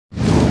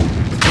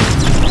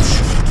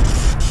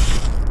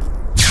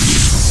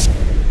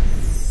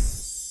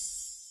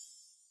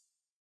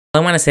I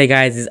want to say,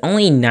 guys, is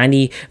only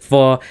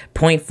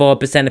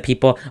 94.4% of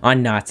people are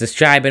not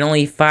subscribed, and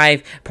only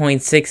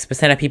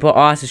 5.6% of people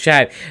are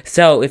subscribed.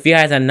 So, if you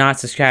guys are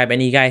not subscribed,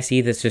 and you guys see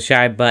the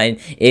subscribe button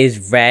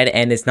is red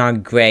and it's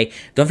not gray,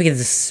 don't forget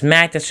to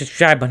smack the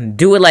subscribe button.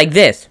 Do it like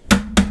this.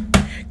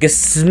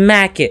 Just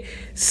smack it.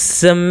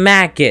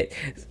 Smack it.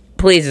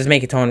 Please just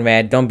make it turn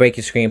red. Don't break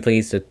your screen,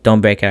 please.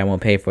 Don't break it. I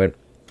won't pay for it.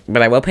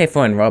 But I will pay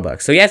for it in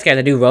Roblox. So, yes, guys,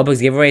 I do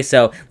Roblox giveaways.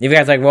 So, if you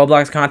guys like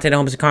Roblox content,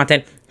 homeless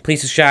content,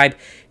 please subscribe.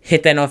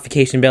 Hit that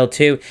notification bell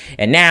too.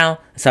 And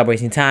now, stop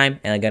wasting time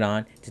and get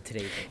on to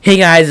today's video. Hey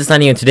guys, it's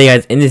Lenny, and today,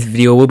 guys, in this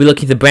video, we'll be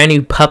looking at the brand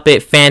new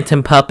puppet,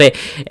 Phantom puppet,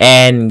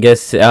 and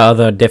just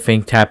other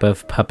different type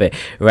of puppet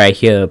right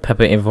here,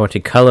 puppet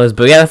inverted colors.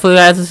 But yeah, for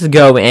guys, let's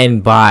go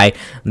and buy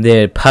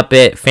the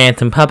puppet,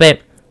 Phantom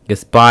puppet.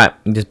 Just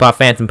bought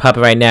Phantom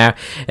puppet right now,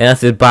 and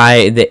let's just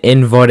buy the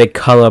inverted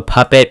color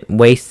puppet.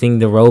 Wasting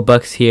the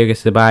Robux here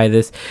just to buy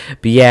this,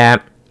 but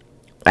yeah.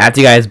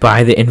 After you guys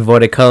buy the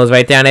inverted colors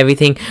right down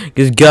everything,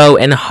 just go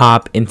and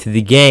hop into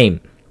the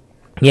game.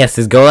 Yes,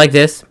 just go like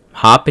this,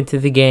 hop into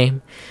the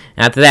game.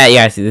 After that,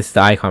 yeah, see, this is the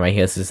icon right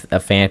here. This is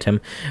a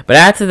Phantom. But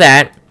after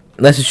that,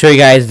 let's just show you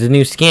guys the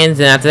new skins,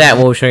 and after that,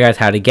 we'll show you guys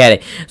how to get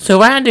it. So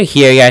right under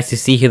here, you guys, you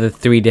see here the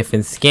 3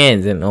 different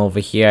skins, and over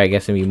here, I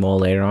guess it'll be more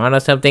later on or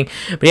something.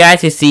 But you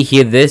guys can see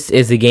here, this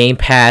is the Game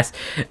Pass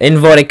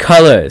inverted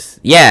colors.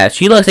 Yeah,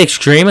 she looks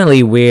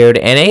extremely weird,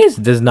 and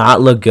it does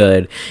not look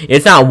good.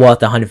 It's not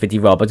worth 150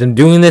 Robux. I'm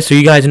doing this so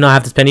you guys do not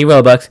have to spend any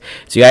Robux,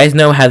 so you guys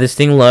know how this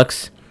thing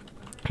looks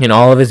in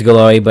all of its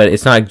glory, but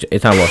it's not worth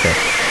it.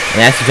 And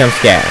that's the jump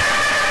scare.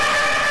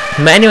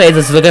 But anyways,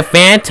 let's look at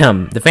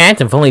Phantom. The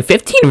Phantom for only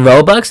 15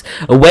 Robux,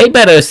 a way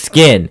better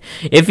skin.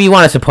 If you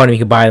want to support him, you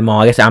can buy them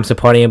all. I guess I'm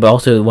supporting him, but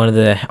also one of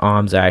the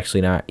arms are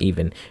actually not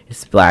even.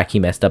 It's black. He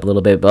messed up a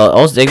little bit, but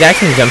also the exact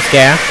same jump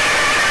scare.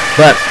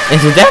 But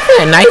it's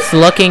definitely a nice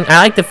looking.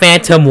 I like the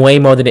Phantom way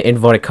more than the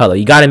inverted color.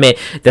 You gotta admit,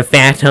 the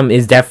Phantom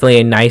is definitely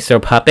a nicer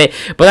puppet.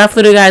 But without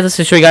further ado, guys, let's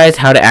just show you guys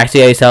how to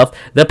actually get yourself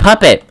the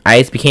puppet. I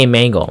just became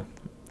Mangle.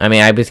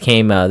 I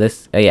became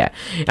yeah.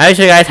 I'll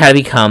show you guys how to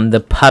become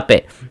the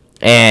puppet.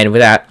 And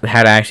without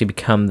how to actually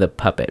become the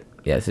puppet.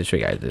 Yeah, let's just show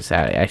you guys this,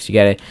 how to actually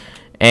get it.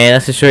 And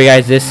let's just show you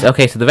guys this.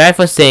 Okay, so the very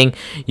first thing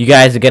you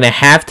guys are going to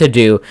have to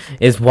do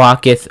is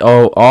walk it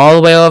all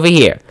the way over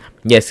here.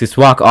 Yes, just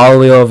walk all the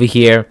way over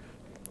here.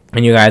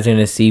 And you guys are going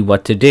to see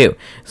what to do.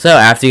 So,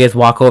 after you guys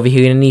walk over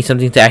here, you're going to need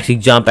something to actually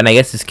jump. And I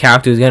guess this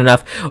character is good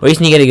enough. Or you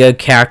just need to get a good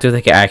character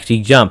that can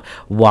actually jump.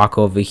 Walk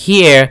over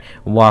here.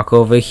 Walk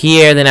over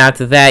here. Then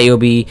after that, you'll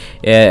be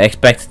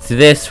expected to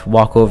this.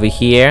 Walk over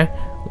here.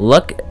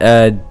 Look,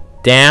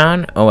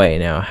 down. Oh wait,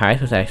 no. How am I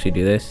supposed to actually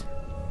do this?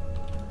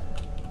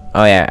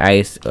 Oh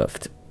yeah,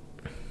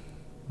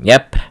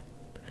 Yep.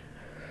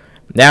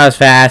 That was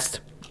fast.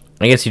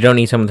 I guess you don't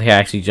need someone to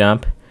actually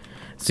jump.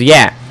 So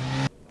yeah,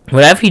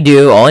 whatever you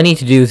do, all I need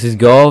to do is just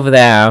go over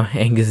there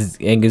and just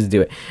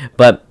do it.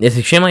 But it's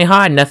extremely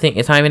hard.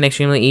 It's not even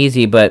extremely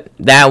easy. But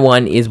that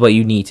one is what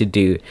you need to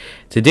do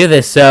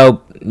this.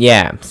 So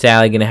yeah,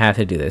 Sally gonna have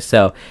to do this.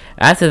 So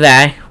after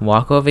that,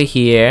 walk over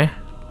here.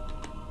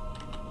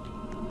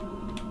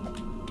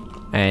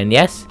 And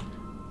yes,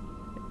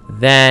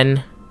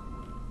 then,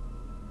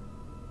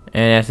 and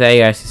as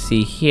you guys can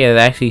see here,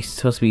 there's actually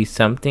supposed to be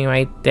something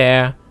right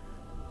there.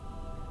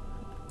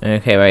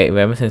 Okay, right, I'm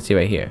gonna see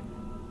right here.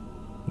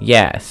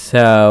 Yeah,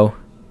 so,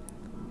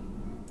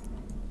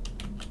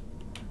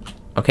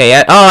 okay,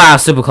 yeah. Oh, I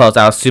was super close.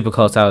 I was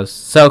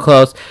so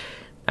close.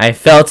 I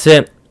felt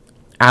it.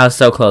 I was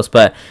so close,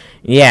 but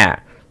yeah,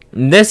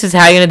 this is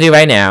how you're gonna do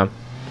right now.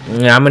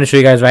 I'm gonna show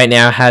you guys right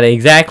now how to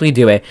exactly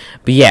do it.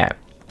 But yeah.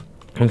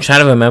 I'm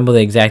trying to remember the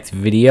exact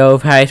video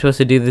of how I'm supposed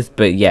to do this,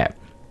 but yeah,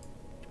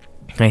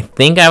 I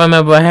think I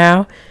remember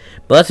how.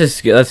 But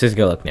let's just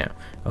go look now.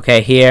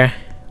 Okay, here,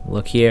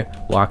 look here,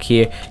 walk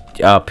here.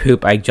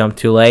 Poop! I jumped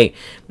too late.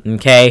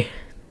 Okay,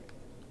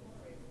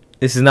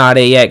 this is not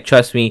it yet.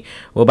 Trust me,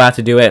 we're about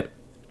to do it.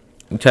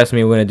 Trust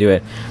me, we're gonna do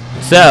it.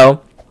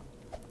 So,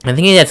 I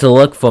think you have to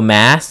look for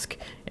mask,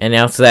 and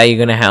after that,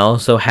 you're gonna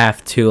also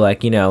have to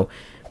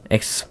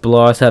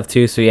explore stuff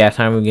too. So yeah, it's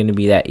not even gonna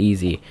be that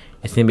easy.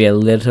 It's going to be a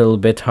little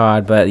bit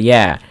hard, but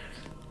yeah.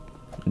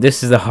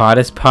 This is the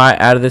hardest part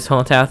out of this whole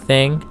entire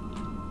thing.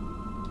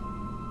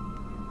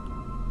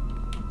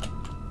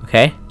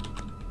 Okay.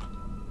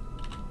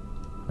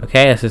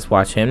 Okay, let's just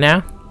watch him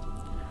now.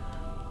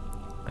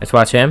 Let's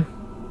watch him.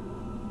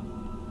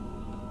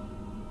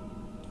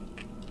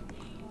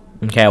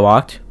 Okay, I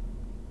walked.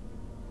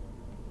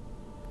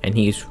 And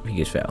he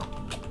just fell.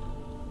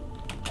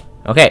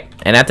 Okay,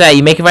 and after that,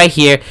 you make it right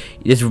here.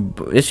 This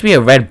should be a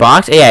red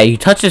box. Yeah, you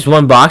touch this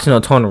one box and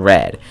it'll turn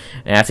red.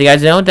 And after you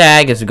guys know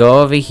that, just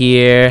go over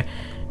here.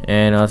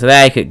 And after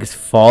that, you could just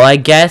fall, I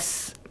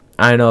guess.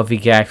 I don't know if you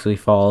can actually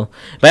fall.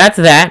 But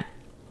after that,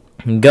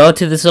 go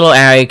to this little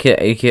area.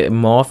 You can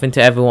morph into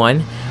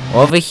everyone.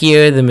 Over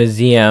here, the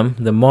museum.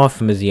 The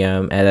morph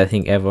museum, as I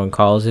think everyone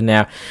calls it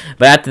now.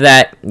 But after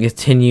that,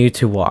 continue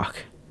to walk.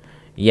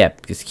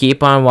 Yep, just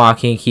keep on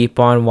walking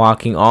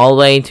all the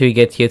way until you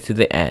get here to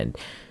the end.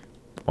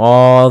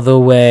 all the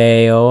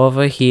way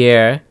over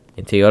here.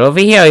 Until you go over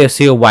here, you'll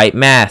see a white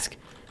mask.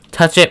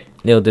 Touch it,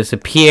 it'll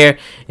disappear.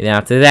 And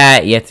after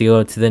that, you have to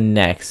go to the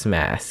next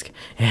mask.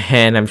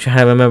 And I'm trying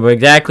to remember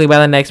exactly where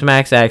the next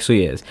mask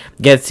actually is.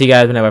 Get to you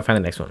guys whenever I find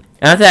the next one.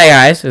 After that,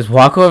 guys, just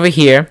walk over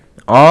here.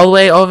 All the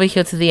way over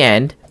here to the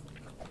end.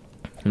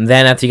 And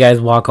then after you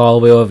guys walk all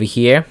the way over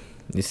here,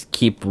 just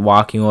keep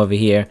walking over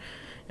here.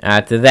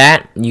 After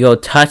that, you go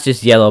touch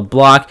this yellow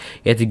block.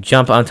 You have to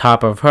jump on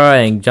top of her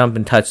and jump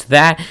and touch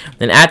that.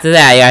 Then after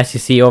that, you actually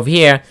see over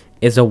here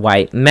is a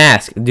white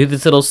mask. Do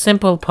this little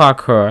simple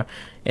parkour.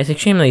 It's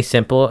extremely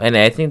simple, and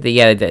I think that,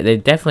 yeah, they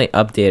definitely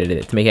updated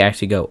it to make it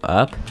actually go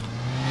up.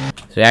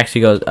 So it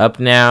actually goes up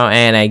now,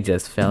 and I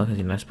just fell because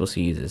you're not supposed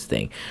to use this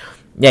thing.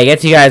 Yeah, get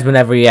to you guys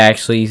whenever you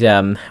actually,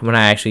 when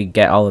I actually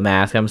get all the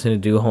masks. I'm just going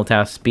to do whole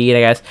town speed,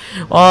 I guess.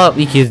 Well,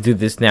 we can just do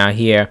this now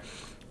here.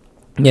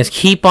 Just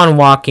keep on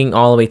walking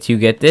all the way to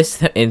get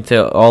this,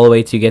 all the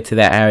way to get to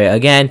that area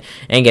again,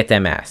 and get that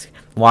mask.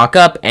 Walk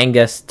up and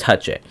just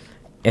touch it.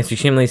 It's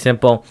extremely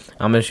simple.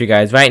 I'm going to show you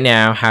guys right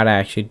now how to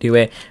actually do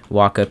it.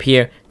 Walk up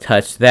here,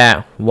 touch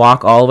that,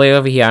 walk all the way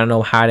over here. I don't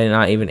know how they're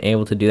not even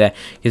able to do that.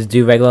 Just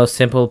do regular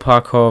simple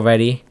parkour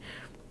already.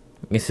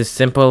 It's a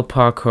simple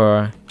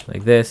parkour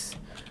like this,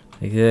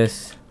 like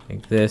this,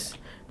 like this,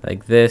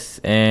 like this,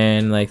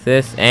 and like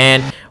this.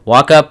 And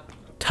walk up,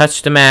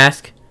 touch the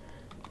mask,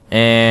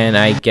 and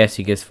I guess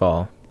you just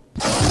fall.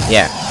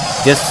 Yeah,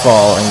 just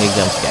fall and get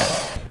jump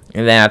scared.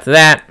 And then after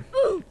that,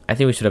 I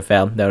think we should have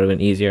failed. That would have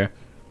been easier.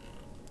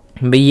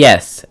 But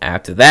yes,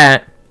 after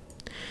that,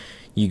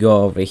 you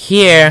go over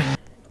here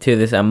to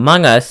this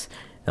Among Us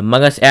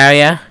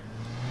area,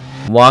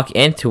 walk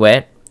into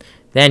it,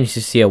 then you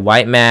should see a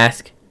white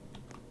mask.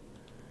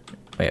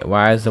 Wait,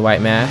 why is the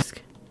white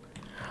mask?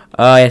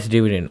 Oh, you have to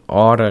do it in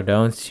order,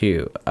 don't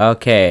you?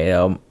 Okay,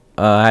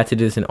 I have to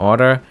do this in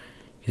order,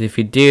 because if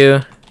you do,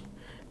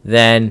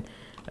 then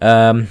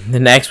the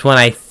next one,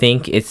 I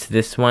think it's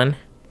this one.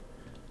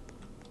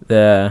 Which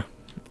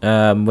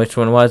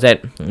one was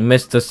it?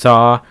 Mr.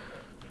 Saw.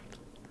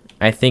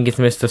 I think it's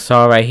Mr.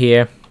 Saw right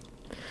here.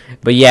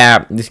 But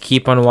yeah, just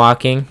keep on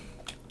walking.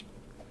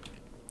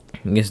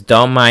 Just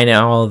don't mind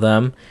all of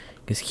them.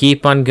 Just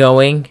keep on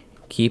going.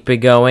 Keep it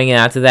going. And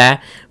after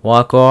that,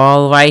 walk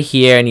all right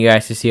here. And you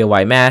actually see a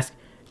white mask.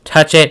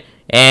 Touch it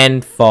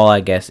and fall, I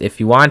guess. If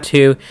you want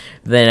to.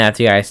 Then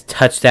after you guys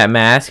touch that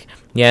mask,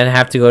 you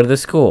have to go to the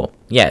school.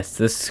 Yes,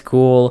 the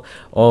school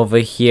over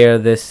here.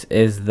 This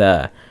is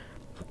the...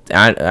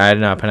 I don't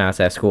know how to pronounce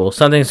that school.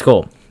 Something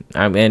school.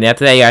 And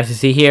after that, you guys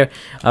see here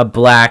a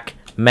black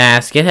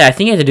mask. Yeah, I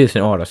think you have to do this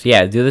in order. So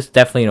yeah, do this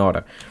definitely in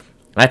order.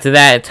 After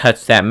that,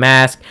 touch that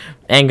mask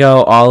and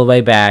go all the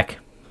way back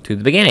to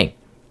the beginning.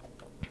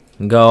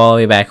 Go all the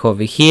way back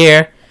over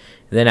here.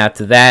 Then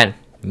after that,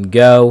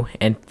 go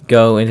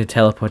into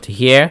teleport to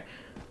here.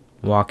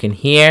 Walk in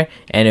here,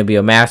 and it'll be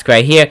a mask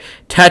right here.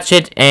 Touch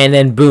it, and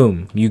then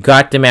boom, you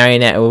got the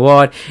marionette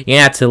reward. You're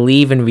gonna have to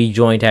leave and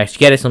rejoin to actually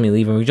get it. So let me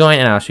leave and rejoin,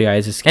 and I'll show you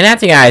guys this. And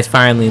after you guys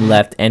finally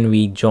left and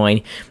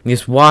rejoined,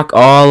 just walk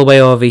all the way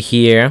over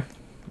here,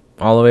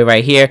 all the way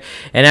right here.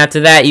 And after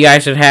that, you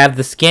guys should have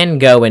the skin.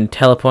 Go and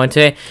teleport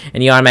to it,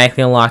 and you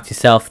automatically unlock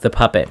yourself the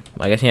puppet.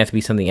 Well, I guess you have to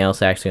be something else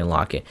to actually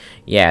unlock it.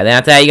 Yeah, then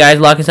after that, you guys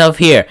lock yourself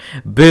here.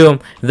 Boom,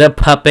 the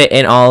puppet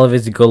in all of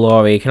its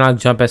glory. You cannot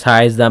jump as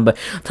high as them, but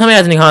tell me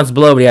guys in the comments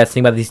below what you guys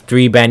think about these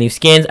 3 brand new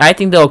skins. I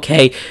think they're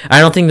okay. I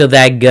don't think they're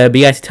that good, but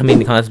you guys tell me in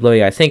the comments below what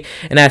you guys think.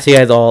 And I'll see you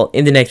guys all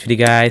in the next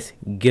video, guys.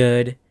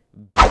 Good.